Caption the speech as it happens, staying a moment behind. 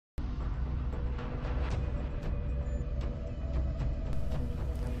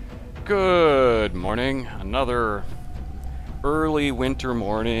Good morning. Another early winter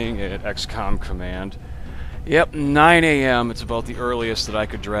morning at XCOM Command. Yep, 9 a.m. It's about the earliest that I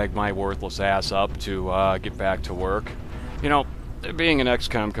could drag my worthless ass up to get back to work. You know, being an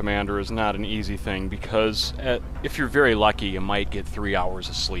XCOM commander is not an easy thing because if you're very lucky, you might get 3 hours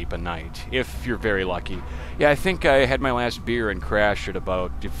of sleep a night. If you're very lucky. Yeah, I think I had my last beer and crashed at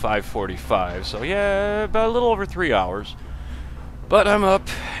about 5:45, so yeah, about a little over 3 hours. But I'm up,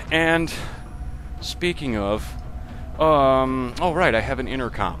 and speaking of, oh right, I have an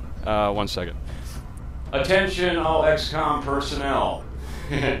intercom. 1 second. Attention all XCOM personnel.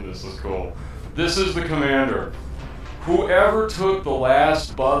 This is cool. This is the commander. Whoever took the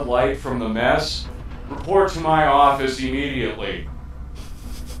last Bud Light from the mess, report to my office immediately.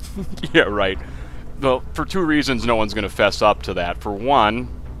 Yeah, right. Well, for two reasons no one's going to fess up to that. For one,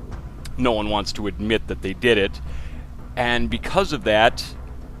 no one wants to admit that they did it. And because of that,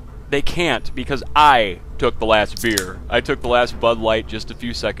 they can't, because I took the last beer. I took the last Bud Light just a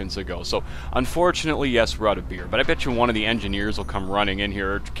few seconds ago. So, unfortunately, yes, we're out of beer. But I bet you one of the engineers will come running in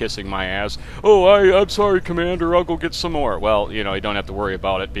here, kissing my ass. Oh, I'm sorry, Commander, I'll go get some more. Well, you know, you don't have to worry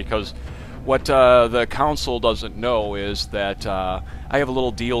about it, because what the council doesn't know is that I have a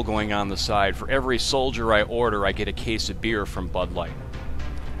little deal going on the side. For every soldier I order, I get a case of beer from Bud Light.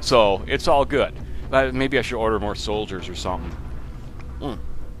 So, it's all good. Maybe I should order more soldiers or something.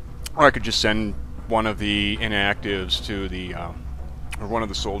 Or I could just send one of the inactives to the, or one of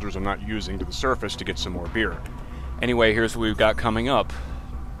the soldiers I'm not using to the surface to get some more beer. Anyway, here's what we've got coming up.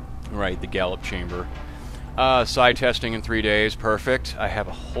 Right, the Gallup Chamber. Side testing in 3 days, perfect. I have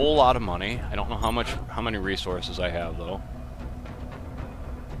a whole lot of money. I don't know how many resources I have, though.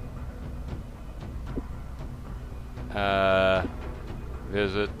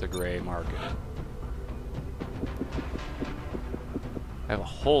 Visit the gray market. I have a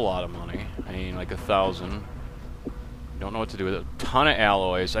whole lot of money. I mean, like 1,000. Don't know what to do with it. A ton of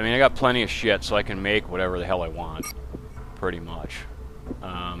alloys. I mean, I got plenty of shit, so I can make whatever the hell I want. Pretty much. If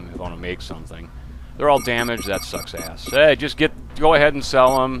I want to make something. They're all damaged. That sucks ass. Hey, just go ahead and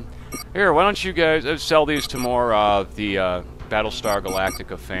sell them. Here, why don't you guys sell these to more of the Battlestar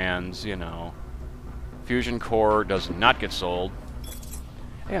Galactica fans, you know. Fusion Core does not get sold.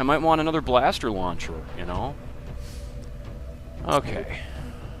 Hey, I might want another blaster launcher, you know. Okay,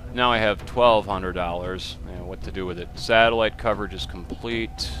 now I have $1,200. What to do with it? Satellite coverage is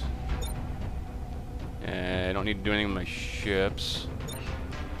complete. I don't need to do anything with my ships.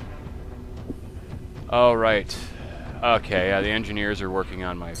 Oh, right. Okay, yeah, the engineers are working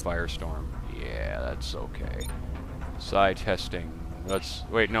on my Firestorm. Yeah, that's okay. Side testing.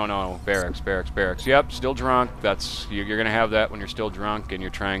 Wait, no. Barracks. Yep, still drunk. You're gonna have that when you're still drunk and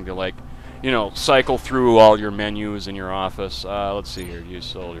you're trying to, like, you know, cycle through all your menus in your office. Let's see here. Use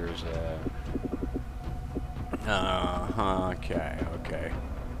soldiers. Okay.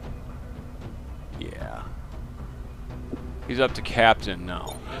 Yeah. He's up to captain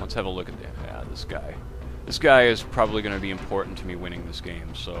now. Let's have a look at that. Yeah, this guy. This guy is probably going to be important to me winning this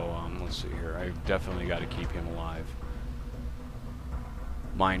game. So, let's see here. I've definitely got to keep him alive.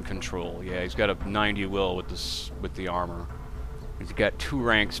 Mind control. Yeah, he's got a 90 will with the armor. He's got 2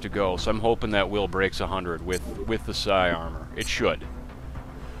 ranks to go, so I'm hoping that will breaks 100 with the psi armor. It should.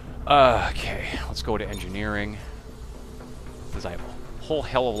 Okay, let's go to engineering. Because I have a whole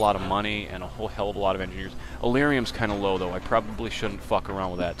hell of a lot of money and a whole hell of a lot of engineers. Elerium's kind of low, though. I probably shouldn't fuck around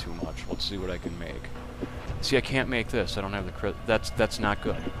with that too much. Let's see what I can make. See, I can't make this. I don't have the crit. That's not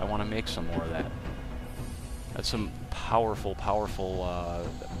good. I want to make some more of that. That's some powerful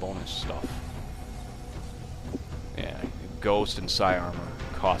bonus stuff. Yeah. Ghost and psi armor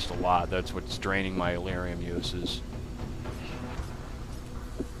cost a lot. That's what's draining my Elerium uses.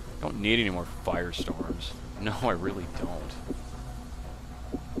 Don't need any more firestorms. No, I really don't.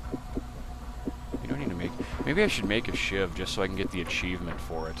 You don't need to make... Maybe I should make a shiv just so I can get the achievement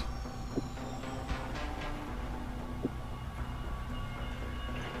for it.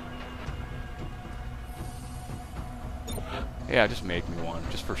 Yeah, just make me one,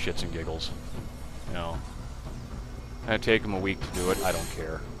 just for shits and giggles. You know. It'd take them a week to do it. I don't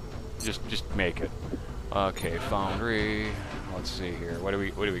care. Just make it. Okay, foundry. Let's see here. What do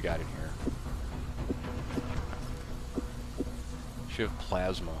we got in here? Shiv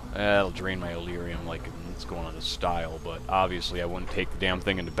plasma. That'll drain my Elerium like it's going on a style, but obviously I wouldn't take the damn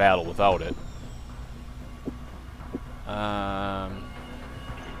thing into battle without it.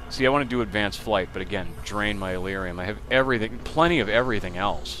 See, I want to do advanced flight, but again, drain my Elerium. I have everything, plenty of everything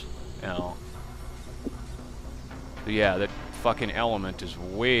else, you know. But yeah, that fucking element is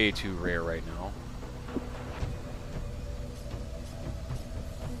way too rare right now.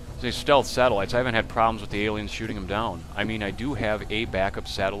 These stealth satellites, I haven't had problems with the aliens shooting them down. I mean, I do have a backup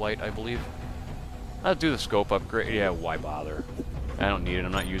satellite, I believe. I'll do the scope upgrade. Yeah, why bother? I don't need it.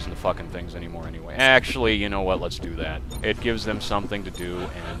 I'm not using the fucking things anymore anyway. Actually, you know what? Let's do that. It gives them something to do,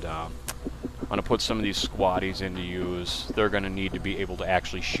 and I'm going to put some of these squaddies into use. They're going to need to be able to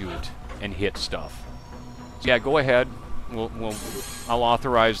actually shoot and hit stuff. So yeah, go ahead. I'll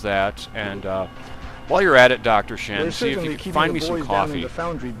authorize that, and while you're at it, Dr. Shen, see if you can find me some coffee. Down in the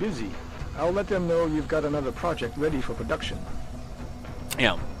foundry busy. I'll let them know you've got another project ready for production.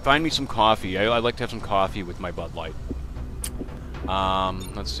 Yeah, find me some coffee. I'd like to have some coffee with my Bud Light.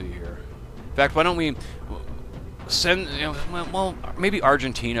 Let's see here. In fact, why don't we send, you know, well, maybe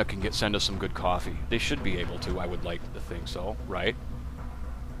Argentina can send us some good coffee. They should be able to, I would like to think so, right?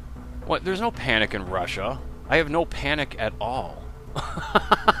 What, there's no panic in Russia. I have no panic at all.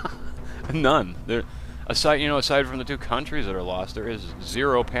 None. Aside from the two countries that are lost, there is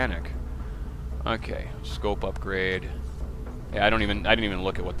zero panic. Okay, scope upgrade. Yeah, I didn't even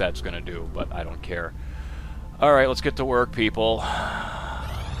look at what that's gonna do, but I don't care. All right, let's get to work, people.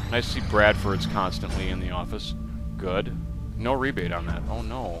 Nice to see Bradford's constantly in the office. Good. No rebate on that. Oh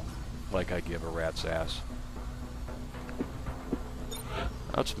no, like I give a rat's ass.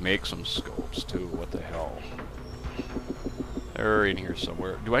 Let's make some scopes too. What the hell? They're in here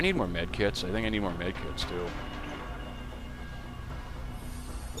somewhere. Do I need more med kits? I think I need more med kits too.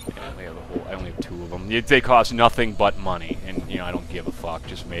 Yeah, I only have 2 of them. They cost nothing but money, and you know I don't give a fuck.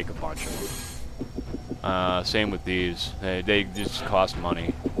 Just make a bunch of them. Same with these. They just cost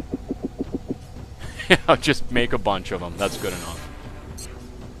money. Yeah, just make a bunch of them. That's good enough.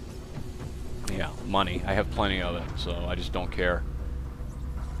 Yeah, money. I have plenty of it, so I just don't care.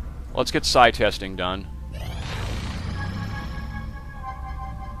 Let's get psi testing done.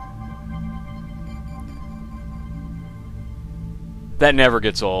 That never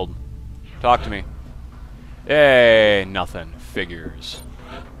gets old. Talk to me. Hey, nothing. Figures.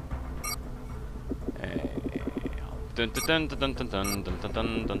 Hey. Dun, dun, dun, dun, dun, dun, dun, dun, dun,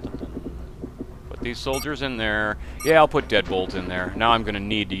 dun, dun. Put these soldiers in there. Yeah, I'll put Deadbolt in there. Now I'm going to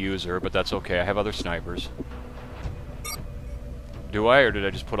need to use her, but that's okay. I have other snipers. Do I, or did I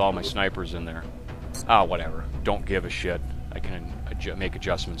just put all my snipers in there? Ah, whatever. Don't give a shit. I can make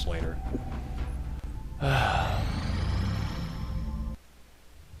adjustments later.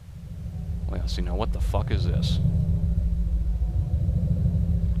 Well, see, now what the fuck is this?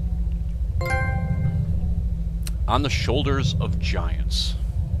 On the shoulders of giants.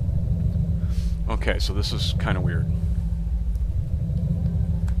 Okay, so this is kind of weird.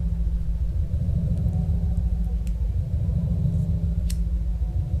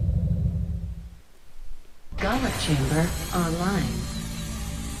 Gala chamber online.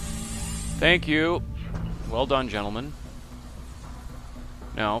 Thank you. Well done, gentlemen.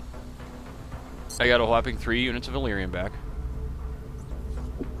 Now, I got a whopping 3 units of Illyrium back.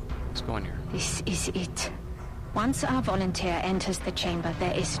 Let's go in here. This is it. Once our volunteer enters the chamber,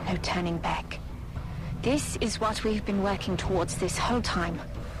 there is no turning back. This is what we've been working towards this whole time.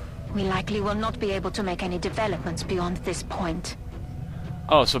 We likely will not be able to make any developments beyond this point.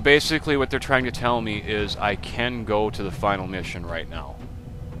 Oh, so basically what they're trying to tell me is I can go to the final mission right now.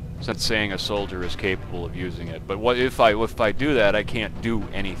 It's not saying a soldier is capable of using it, but what if I do that, I can't do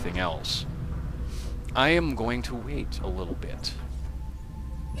anything else. I am going to wait a little bit.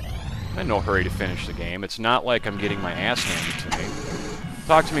 I'm in no hurry to finish the game. It's not like I'm getting my ass handed to me.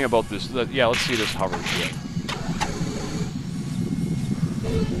 Talk to me about this. Yeah, let's see this hover shit.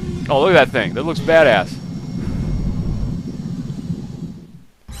 Oh, look at that thing. That looks badass.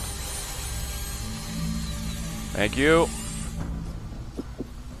 Thank you.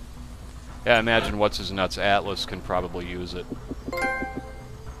 Yeah, imagine what's-his-nuts Atlas can probably use it.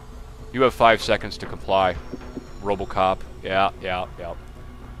 You have 5 seconds to comply. Robocop. Yeah. I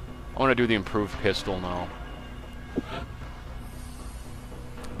want to do the improved pistol now.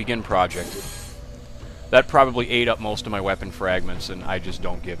 Begin project. That probably ate up most of my weapon fragments, and I just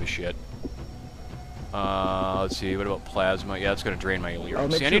don't give a shit. Let's see, what about plasma? Yeah, it's going to drain my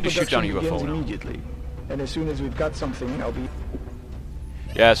Illyrium. See, I need to shoot down a UFO now. Immediately. And as soon as we've got something, I'll be...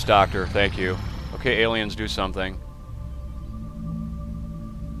 Yes, Doctor, thank you. Okay, aliens, do something.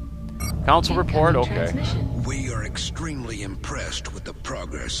 Council report? Okay. We are extremely impressed with the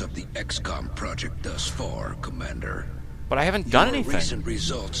progress of the XCOM project thus far, Commander. But I haven't done anything. Recent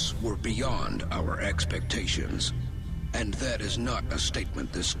results were beyond our expectations, and that is not a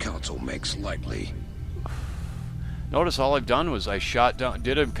statement this council makes lightly. Notice all I've done was I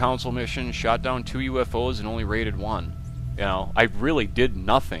did a council mission, shot down 2 UFOs, and only raided 1. You know, I really did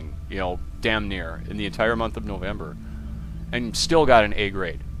nothing, you know, damn near, in the entire month of November. And still got an A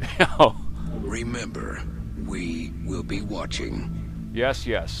grade. Remember, we will be watching. Yes,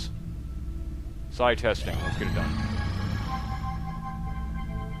 yes. Psi testing. Let's get it done.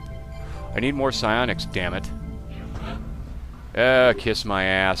 I need more psionics, damn it. Kiss my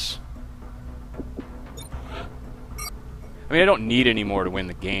ass. I mean, I don't need any more to win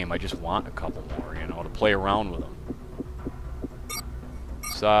the game. I just want a couple more, you know, to play around with them.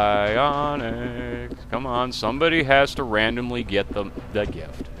 Psionics. Come on, somebody has to randomly get the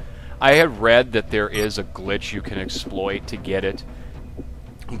gift. I have read that there is a glitch you can exploit to get it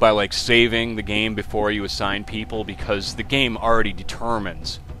by, like, saving the game before you assign people, because the game already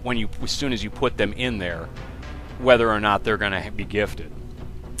determines as soon as you put them in there whether or not they're going to be gifted.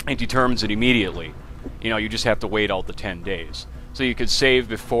 It determines it immediately. You know, you just have to wait out the 10 days. So you could save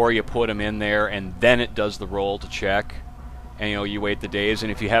before you put them in there, and then it does the roll to check. And, you know, you wait the days,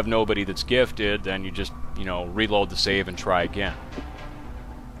 and if you have nobody that's gifted, then you just, you know, reload the save and try again.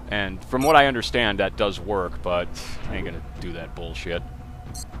 And from what I understand, that does work, but I ain't gonna do that bullshit.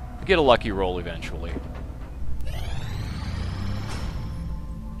 Get a lucky roll eventually.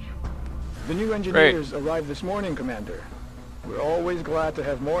 The new engineers arrived this morning, Commander. We're always glad to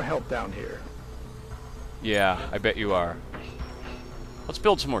have more help down here. Yeah, I bet you are. Let's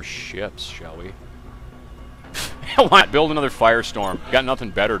build some more ships, shall we? Why not build another Firestorm? Got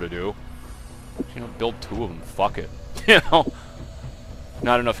nothing better to do. You know, build 2 of them. Fuck it. You know?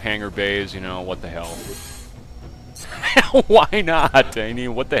 Not enough hangar bays, you know, what the hell. Why not? I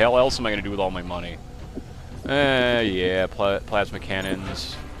mean, what the hell else am I going to do with all my money? Yeah, plasma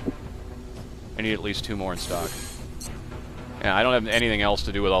cannons. I need at least 2 more in stock. Yeah, I don't have anything else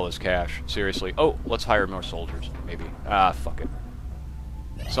to do with all this cash. Seriously. Oh, let's hire more soldiers, maybe. Ah, fuck it.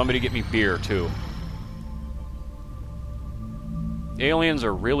 Somebody get me beer, too. Aliens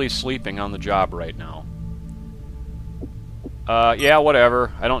are really sleeping on the job right now. Yeah,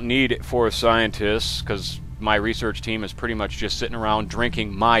 whatever. I don't need 4 scientists, because my research team is pretty much just sitting around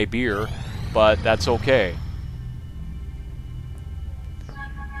drinking my beer, but that's okay.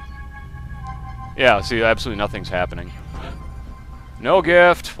 Yeah, see, absolutely nothing's happening. No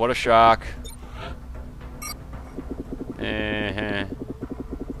gift. What a shock. I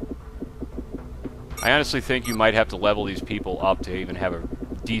honestly think you might have to level these people up to even have a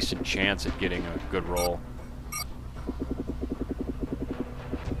decent chance at getting a good roll.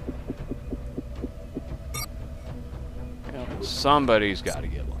 Somebody's got to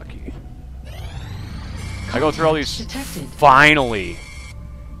get lucky. I go through all these... Detected. Finally!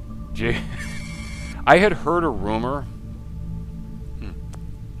 I had heard a rumor...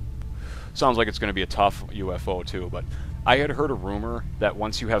 Sounds like it's going to be a tough UFO too, but I had heard a rumor that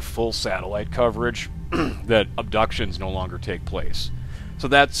once you have full satellite coverage, that abductions no longer take place. So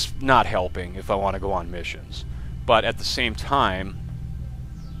that's not helping if I want to go on missions. But at the same time...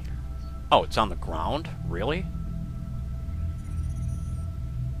 Oh, it's on the ground? Really?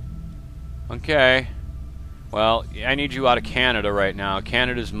 Okay. Well, I need you out of Canada right now.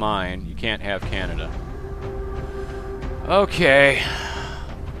 Canada's mine. You can't have Canada. Okay.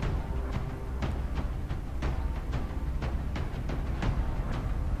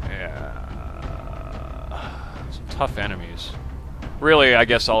 Some tough enemies. Really, I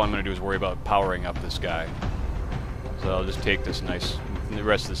guess all I'm going to do is worry about powering up this guy. So I'll just take the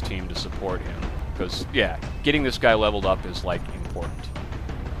rest of this team to support him. Because, yeah, getting this guy leveled up is, like, important.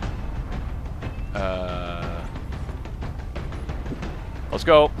 Let's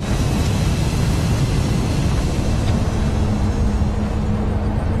go.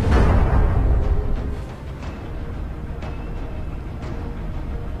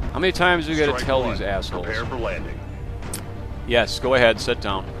 How many times do we gotta tell these assholes? Prepare for landing. Yes, go ahead, sit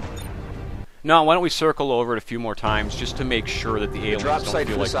down. No, why don't we circle over it a few more times just to make sure that the The aliens drop don't site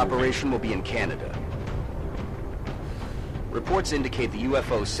feel for like this operation will be in Canada. Reports indicate the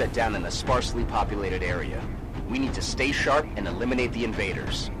UFO set down in a sparsely populated area. We need to stay sharp and eliminate the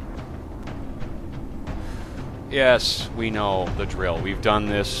invaders. Yes, we know the drill. We've done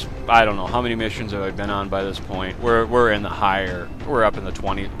this. I don't know how many missions have I been on by this point. We're in the higher. We're up in the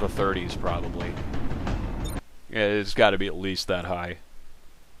 30s probably. Yeah, it's got to be at least that high.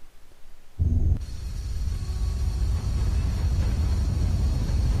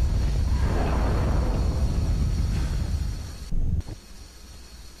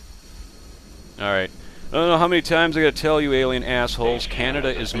 All right. I don't know how many times I got to tell you, alien assholes.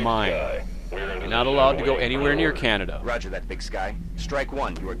 Canada is mine. You're not allowed to go anywhere near Canada. Roger that, Big Sky. Strike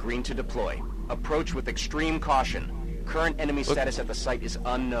 1, you are green to deploy. Approach with extreme caution. Current enemy status at the site is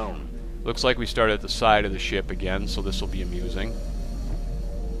unknown. Looks like we started at the side of the ship again, so this will be amusing.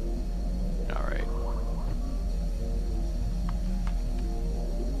 Alright.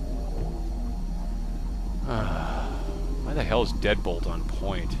 hell is Deadbolt on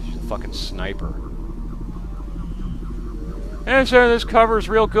point? She's a fucking sniper. And so this cover's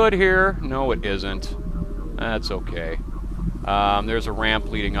real good here. No, it isn't. That's okay. There's a ramp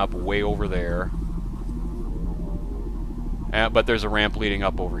leading up way over there. But there's a ramp leading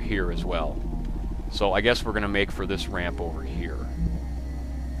up over here as well. So I guess we're going to make for this ramp over here.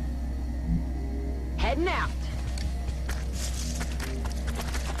 Heading out.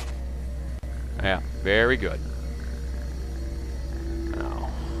 Yeah, very good.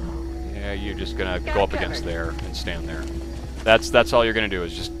 Now, yeah, you're just going to go up against there and stand there. That's all you're going to do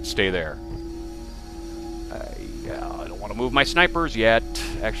is just stay there. I don't want to move my snipers yet.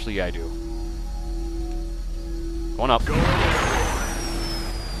 Actually, I do. Going up.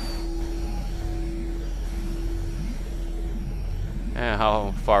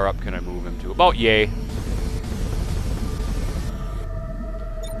 How far up can I move him to? About yay.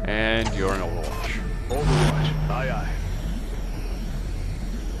 And you're an Overwatch. Overwatch. Aye, aye.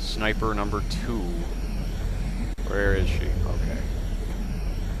 Sniper number 2. Where is she? Okay.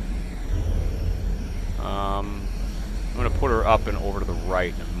 I'm going to put her up and over to the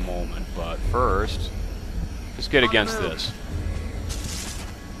right in a moment, but first, just get against this.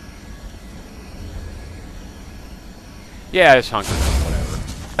 Yeah, it's hunker,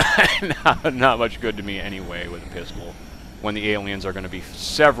 whatever. Not much good to me anyway with a pistol, when the aliens are going to be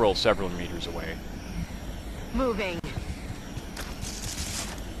several meters away. Moving.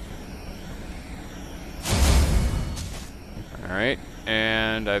 Alright,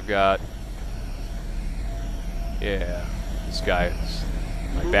 and I've got... Yeah, this guy,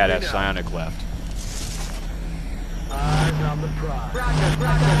 my badass psionic left. Eyes on the prize. Roger,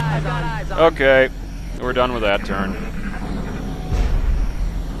 I've got eyes on. Okay, we're done with that turn.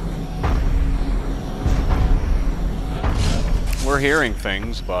 We're hearing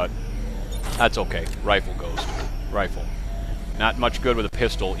things, but that's okay. Rifle ghost. Rifle. Not much good with a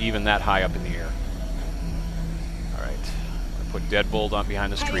pistol, even that high up in the air. Alright. I put Deadbolt on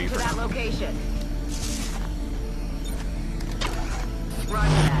behind this tree Heading to for that now. location. Roger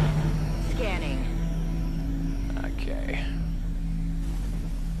that. Scanning. Okay.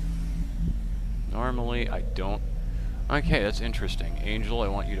 Normally, I don't... Okay, that's interesting. Angel, I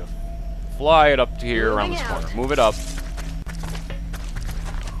want you to fly it up to here around this corner. Move it up.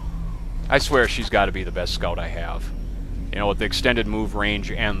 I swear she's got to be the best scout I have. You know, with the extended move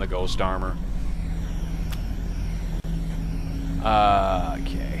range and the ghost armor.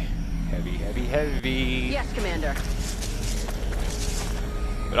 Okay. Heavy, heavy, heavy. Yes, Commander.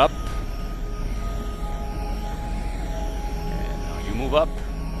 Move it up. And now you move up.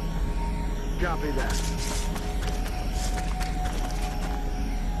 Copy that.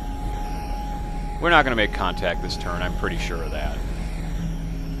 We're not going to make contact this turn, I'm pretty sure of that.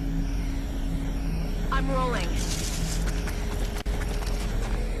 I'm rolling.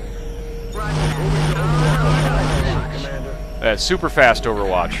 Commander. Super fast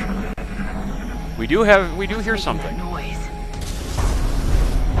Overwatch. We do hear something. Noise.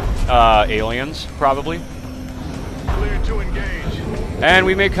 Aliens, probably. Clear to engage. And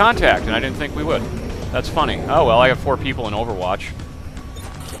we made contact, and I didn't think we would. That's funny. Oh well, I have 4 people in Overwatch.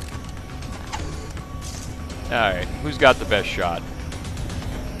 Alright, who's got the best shot?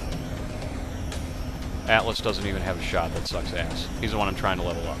 Atlas doesn't even have a shot, that sucks ass. He's the one I'm trying to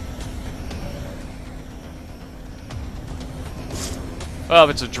level up. Well,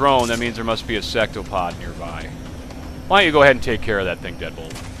 if it's a drone, that means there must be a sectopod nearby. Why don't you go ahead and take care of that thing,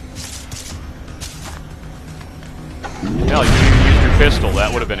 Deadbolt? Hell, you used your pistol,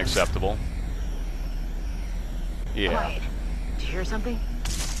 that would have been acceptable. Yeah. Quiet. Did you hear something?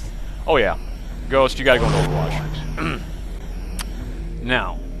 Oh yeah. Ghost, you gotta go into Overwatch.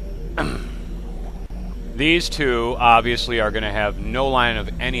 Now, these two obviously are gonna have no line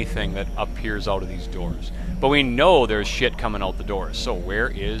of anything that appears out of these doors. But we know there's shit coming out the doors. So where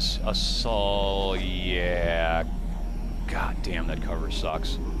is Assault? Yeah. God damn, that cover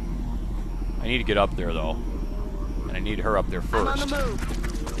sucks. I need to get up there though. And I need her up there first. I'm on the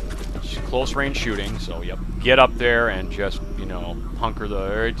move. She's close range shooting, so yep. Get up there and just, you know, hunker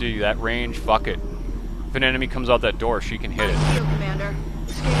that range, fuck it. If an enemy comes out that door, she can hit it. Field, Commander.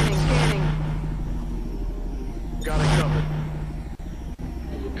 Scanning, scanning. Got it covered.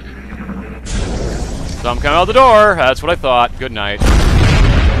 Some coming out the door, that's what I thought. Good night.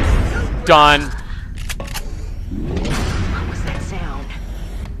 Done. What was that sound?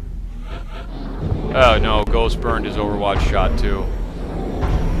 Oh no, Ghost burned his Overwatch shot too.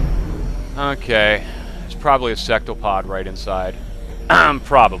 Okay. There's probably a sectopod right inside.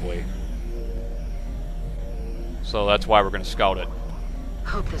 Probably. So that's why we're going to scout it.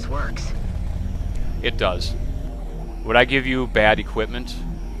 Hope this works. It does. Would I give you bad equipment?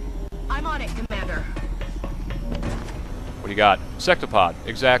 I'm on it, Commander. What do you got? Sectopod.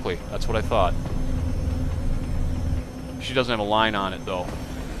 Exactly. That's what I thought. She doesn't have a line on it, though.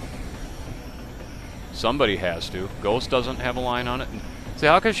 Somebody has to. Ghost doesn't have a line on it. See,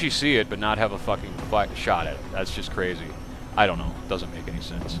 how can she see it but not have a fucking shot at it? That's just crazy. I don't know. Doesn't make any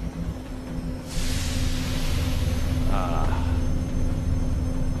sense.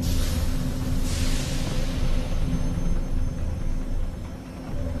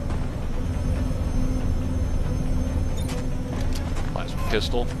 Plasma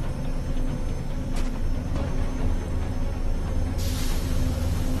pistol.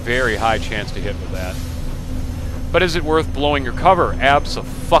 Very high chance to hit with that. But is it worth blowing your cover?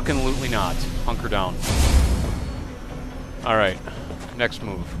 Abso-fucking-lutely not. Hunker down. Alright. Next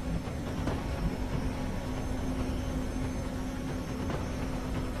move.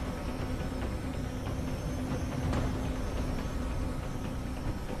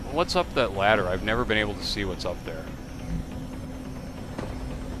 What's up that ladder? I've never been able to see what's up there.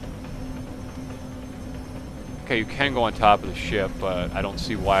 Okay, you can go on top of the ship, but I don't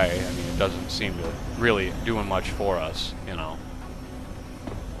see why. I mean, it doesn't seem to really doing much for us, you know.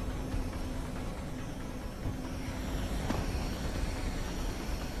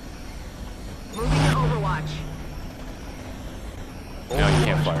 Moving to Overwatch. No, you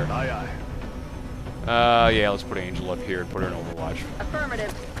can't fire. Aye, aye. Yeah, let's put Angel up here and put her in Overwatch.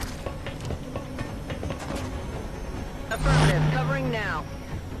 Affirmative. Affirmative. Covering now.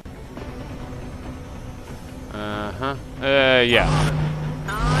 Uh-huh. Yeah.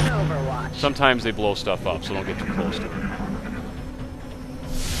 On Overwatch. Sometimes they blow stuff up, so don't get too close to it.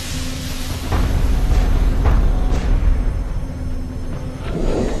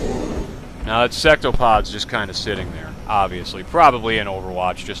 Now that sectopod's just kind of sitting there, obviously. Probably in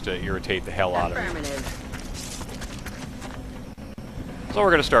Overwatch just to irritate the hell out of it. Affirmative. So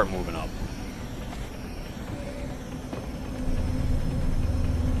we're going to start moving up.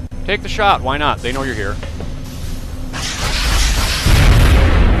 Take the shot, why not? They know you're here.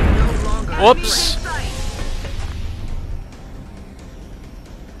 No longer. Whoops! In sight.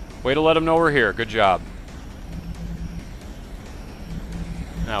 Way to let them know we're here. Good job.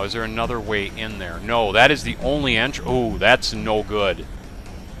 Now, is there another way in there? No, that is the only entry. Oh, that's no good.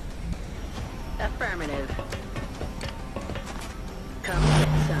 Affirmative. Come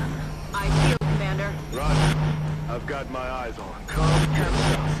get some. I feel, Commander. Roger. I've got my eyes on. Come get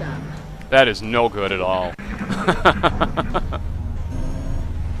some. That is no good at all.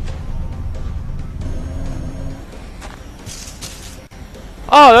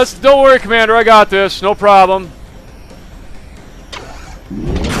 Oh, that's... Don't worry, Commander. I got this. No problem.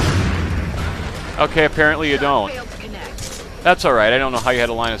 Okay, apparently you don't. Failed to connect. That's alright. I don't know how you had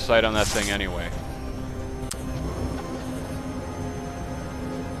a line of sight on that thing anyway.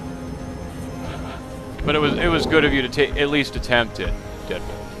 But it was good of you to at least attempt it,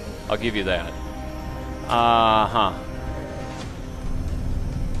 Deadbolt. I'll give you that. Uh-huh.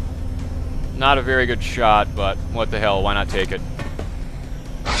 Not a very good shot, but what the hell, why not take it?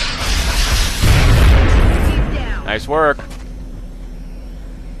 Keep down. Nice work.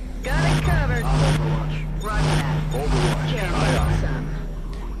 Got it covered. Overwatch. Roger that. Overwatch. Carry Aye, aye. some.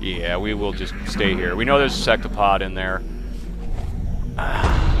 Yeah, we will just stay here. We know there's a sectopod in there.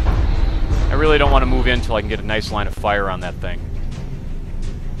 I really don't want to move in until I can get a nice line of fire on that thing.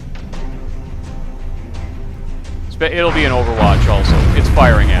 It'll be an Overwatch also. It's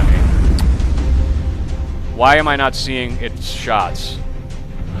firing at me. Why am I not seeing its shots?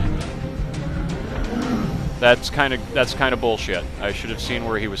 That's kind of bullshit. I should have seen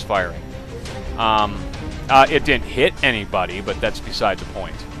where he was firing. It didn't hit anybody, but that's beside the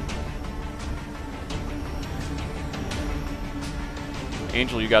point.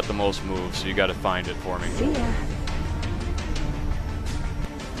 Angel, you got the most moves, so you got to find it for me. See ya.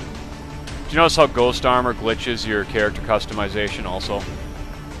 Do you notice how Ghost Armor glitches your character customization also?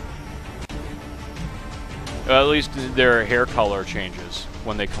 At least their hair color changes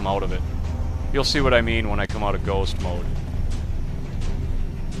when they come out of it. You'll see what I mean when I come out of Ghost mode.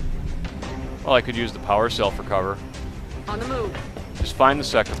 Well, I could use the power cell for cover. On the move. Just find the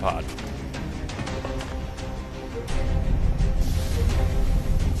sectopod.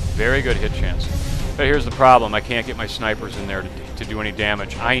 Very good hit chance. But here's the problem. I can't get my snipers in there to do any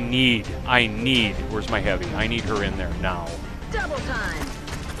damage. I need, where's my heavy? I need her in there now. Double time.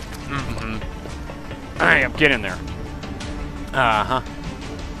 Alright, get in there. Uh-huh.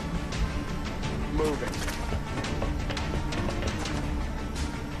 Moving.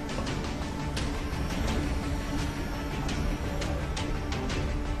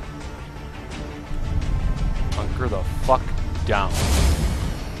 Hunker the fuck down.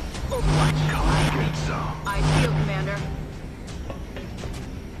 I feel, Commander.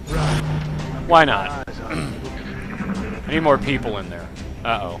 Why not? I need more people in there.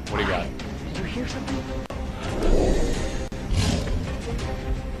 Uh-oh, what do you got? Did you hear something?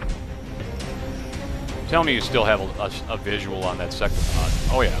 Tell me you still have a visual on that sector pod.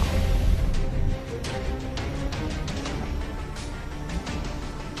 Oh yeah.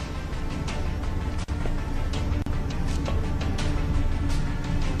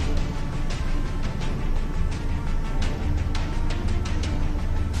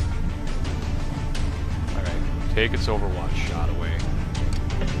 Take its Overwatch shot away.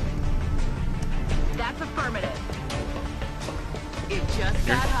 That's affirmative. It just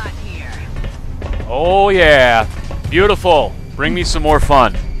got hot here. Oh yeah, beautiful. Bring me some more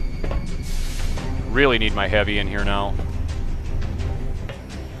fun. Really need my heavy in here now.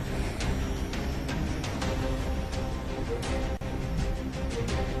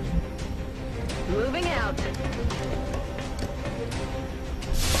 Moving out.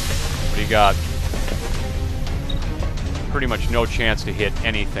 What do you got? Pretty much no chance to hit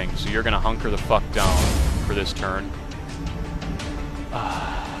anything, so you're gonna hunker the fuck down for this turn.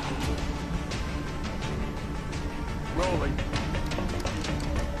 Rolling.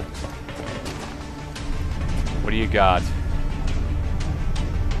 What do you got?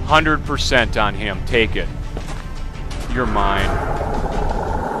 100% on him. Take it. You're mine.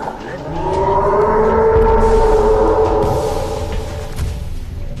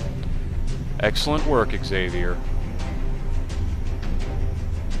 Excellent work, Xavier.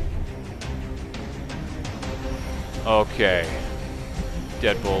 Okay.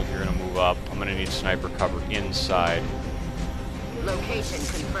 Deadbolt, you're gonna move up. I'm gonna need sniper cover inside. Location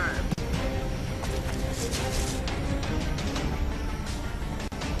confirmed.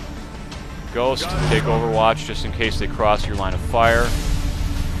 Ghost, take Overwatch just in case they cross your line of fire.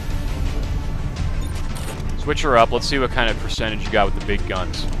 Switch her up. Let's see what kind of percentage you got with the big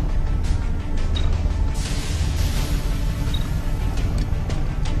guns.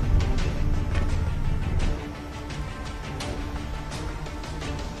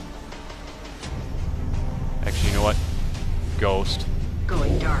 Actually, you know what? Ghost.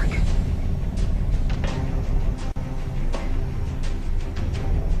 Going dark.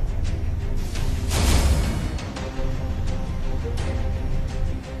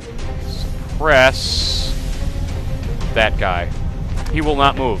 Press that guy. He will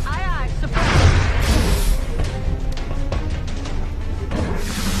not move. Aye, aye, support.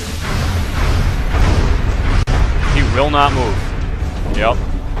 He will not move. Yep.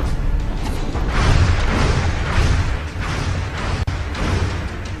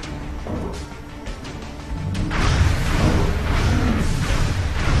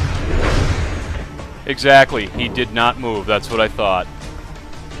 Exactly. He did not move. That's what I thought.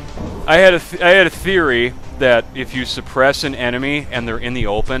 I had a theory that if you suppress an enemy and they're in the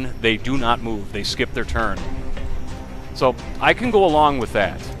open, they do not move. They skip their turn. So I can go along with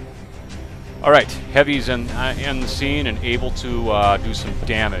that. All right, Heavy's in the scene and able to do some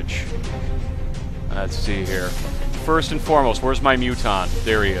damage. Let's see here. First and foremost, where's my Muton?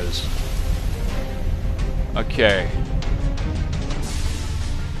 There he is. Okay.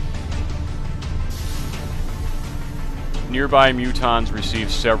 Nearby Mutons receive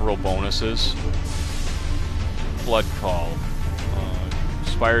several bonuses. Blood Call.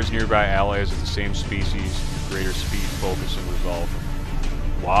 Inspires nearby allies of the same species with greater speed, focus, and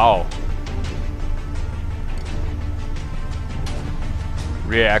resolve. Wow.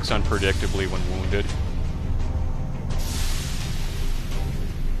 Reacts unpredictably when wounded.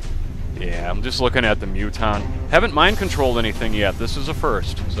 Yeah, I'm just looking at the Muton. Haven't mind controlled anything yet. This is a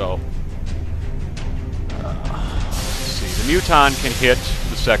first, so... The Muton can hit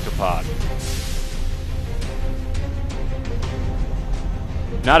the Sectopod.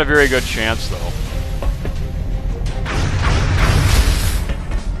 Not a very good chance, though.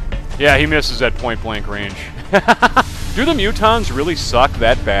 Yeah, he misses at point-blank range. Do the Mutons really suck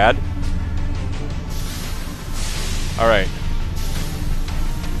that bad? Alright.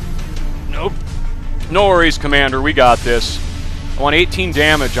 Nope. No worries, Commander. We got this. I want 18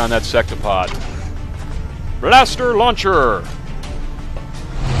 damage on that Sectopod. Blaster Launcher!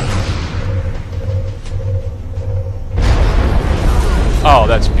 Oh,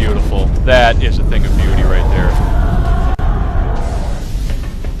 that's beautiful. That is a thing of beauty right there.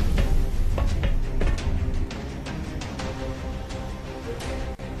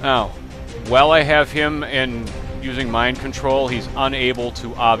 Now, while I have him in using mind control, he's unable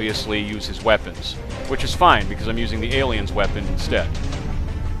to obviously use his weapons, which is fine because I'm using the alien's weapon instead.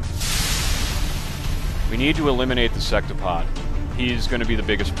 We need to eliminate the sectopod. He's going to be the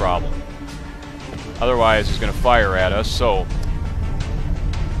biggest problem. Otherwise, he's going to fire at us, so...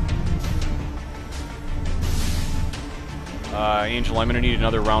 Angel, I'm going to need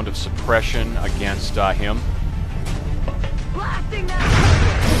another round of suppression against him. Blasting that.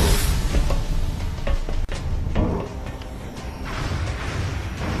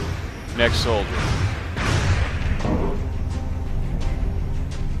 Next soldier.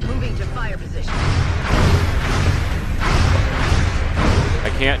 Moving to fire position. I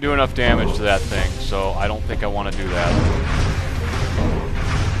can't do enough damage to that thing, so I don't think I want to do that.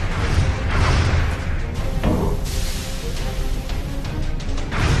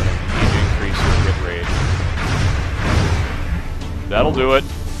 That'll do it.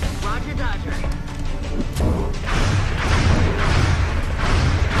 Roger, Dodger.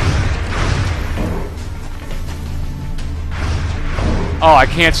 Oh, I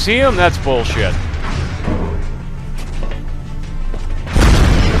can't see him? That's bullshit.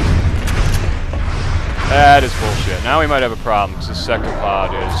 That is bullshit. Now we might have a problem, because this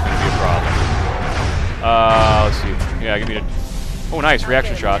sectopod is going to be a problem. Let's see. Yeah, give me a... Oh, nice.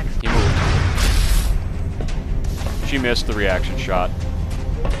 Reaction shot. He moved. She missed the reaction shot.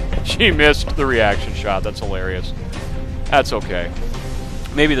 She missed the reaction shot. That's hilarious. That's okay.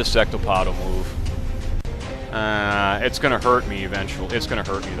 Maybe the sectopod will move. It's gonna hurt me eventually. It's gonna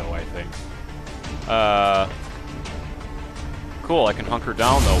hurt me though, I think. Cool, I can hunker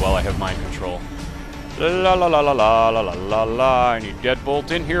down though while I have mind control. La la la la la la la la la. I need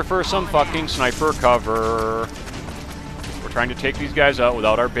Deadbolt in here for some fucking sniper cover. We're trying to take these guys out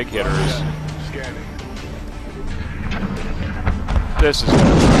without our big hitters. Scanning. This is...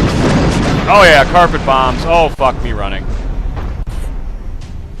 Oh yeah, carpet bombs. Oh, fuck me running.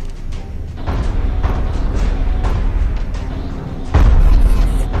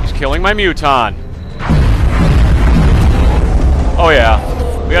 He's killing my Muton. Oh yeah.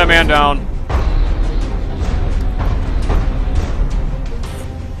 We got a man down.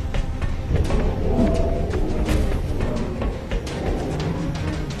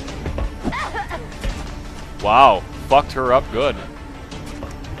 Wow. Fucked her up good.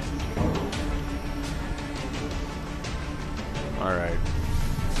 Alright.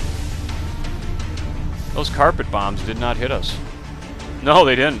 Those carpet bombs did not hit us. No,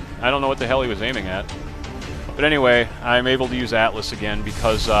 they didn't. I don't know what the hell he was aiming at. But anyway, I'm able to use Atlas again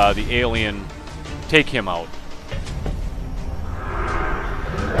because the alien... Take him out.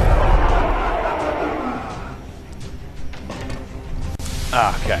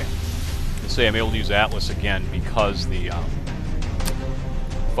 Ah, okay. Let's say I'm able to use Atlas again because the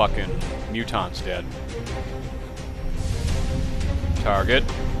fucking Muton's dead. Target.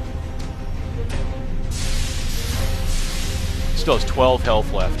 Still has 12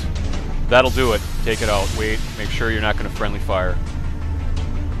 health left. That'll do it. Take it out. Wait. Make sure you're not going to friendly fire.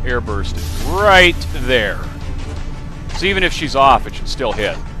 Air burst is right there. So even if she's off, it should still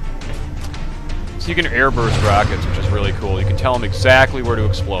hit. So you can air burst rockets, which is really cool. You can tell them exactly where to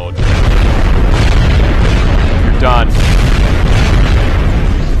explode. You're done.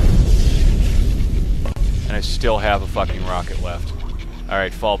 And I still have a fucking rocket left.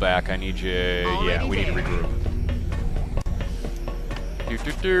 Alright, fall back. I need you... Yeah, we need to regroup.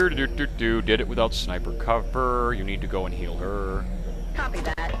 Did it without sniper cover. You need to go and heal her. Copy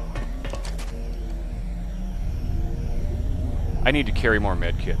that. I need to carry more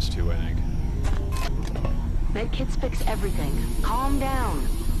medkits too, I think. Medkits fix everything. Calm down.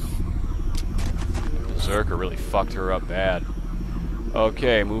 Berserker really fucked her up bad.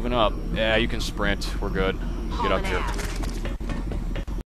 Okay, moving up. Yeah, you can sprint. We're good. Get up here.